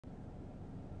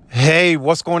Hey,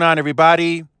 what's going on,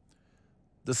 everybody?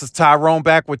 This is Tyrone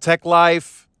back with Tech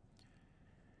Life.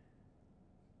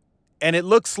 And it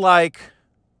looks like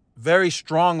very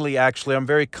strongly, actually, I'm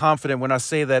very confident when I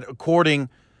say that according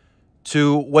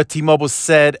to what T-Mobile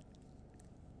said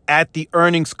at the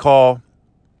earnings call,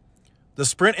 the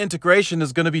Sprint integration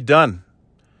is going to be done.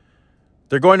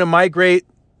 They're going to migrate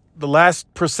the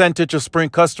last percentage of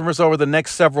Sprint customers over the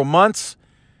next several months.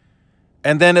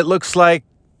 And then it looks like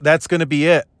that's going to be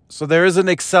it. So there is an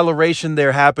acceleration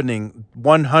there happening.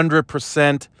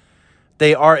 100%.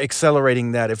 They are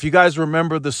accelerating that. If you guys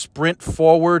remember the Sprint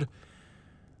Forward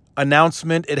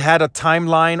announcement, it had a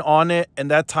timeline on it,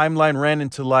 and that timeline ran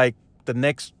into like the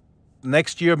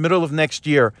next year, middle of next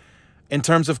year, in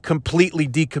terms of completely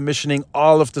decommissioning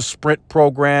all of the Sprint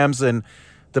programs and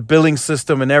the billing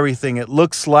system and everything. It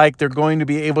looks like they're going to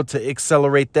be able to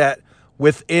accelerate that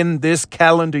within this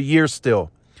calendar year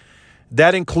still.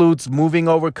 That includes moving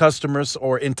over customers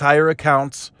or entire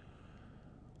accounts.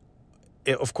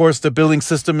 Of course, the billing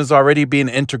system is already being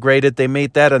integrated. They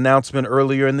made that announcement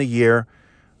earlier in the year.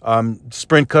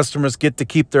 Sprint customers get to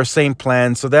keep their same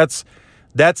plan. So that's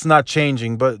not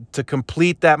changing. But to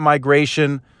complete that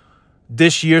migration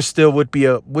this year still would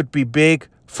be big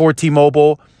for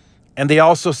T-Mobile. And they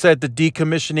also said the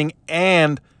decommissioning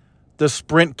and the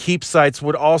Sprint keep sites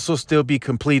would also still be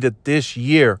completed this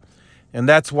year. And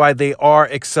that's why they are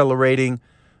accelerating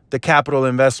the capital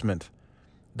investment.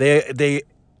 They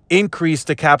increased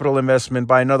the capital investment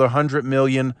by another $100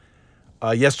 million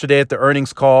yesterday at the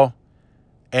earnings call,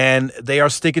 and they are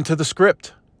sticking to the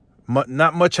script.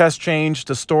 Not much has changed.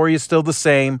 The story is still the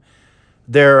same.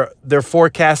 They're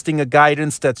forecasting a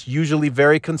guidance that's usually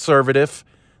very conservative.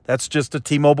 That's just the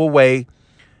T-Mobile way,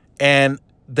 and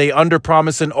they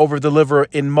underpromise and overdeliver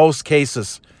in most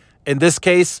cases. In this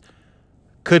case,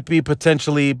 could be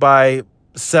potentially by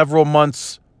several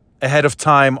months ahead of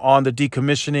time on the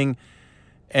decommissioning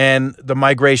and the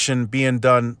migration being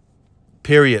done,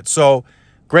 period. So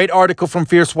great article from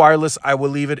Fierce Wireless. I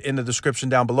will leave it in the description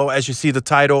down below. As you see the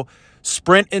title,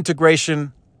 Sprint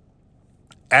integration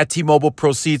at T-Mobile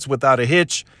proceeds without a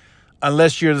hitch,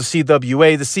 unless you're the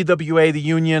CWA. The CWA, the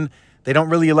union, they don't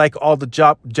really like all the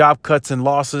job cuts and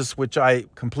losses, which I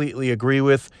completely agree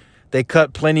with. They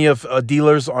cut plenty of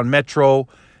dealers on Metro.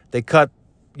 They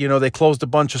closed a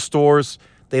bunch of stores.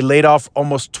 They laid off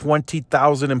almost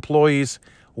 20,000 employees,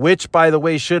 which, by the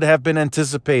way, should have been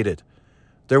anticipated.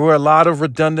 There were a lot of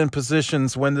redundant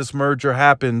positions when this merger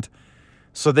happened,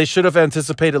 so they should have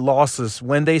anticipated losses.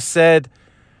 When they said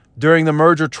during the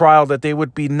merger trial that they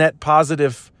would be net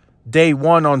positive day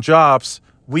one on jobs,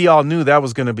 we all knew that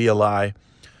was going to be a lie.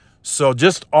 So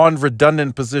just on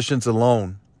redundant positions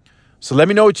alone. So let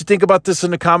me know what you think about this in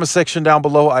the comment section down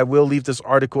below. I will leave this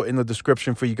article in the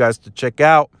description for you guys to check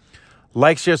out.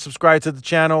 Like, share, subscribe to the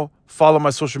channel. Follow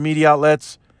my social media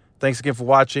outlets. Thanks again for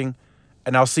watching,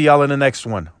 and I'll see y'all in the next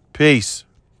one. Peace.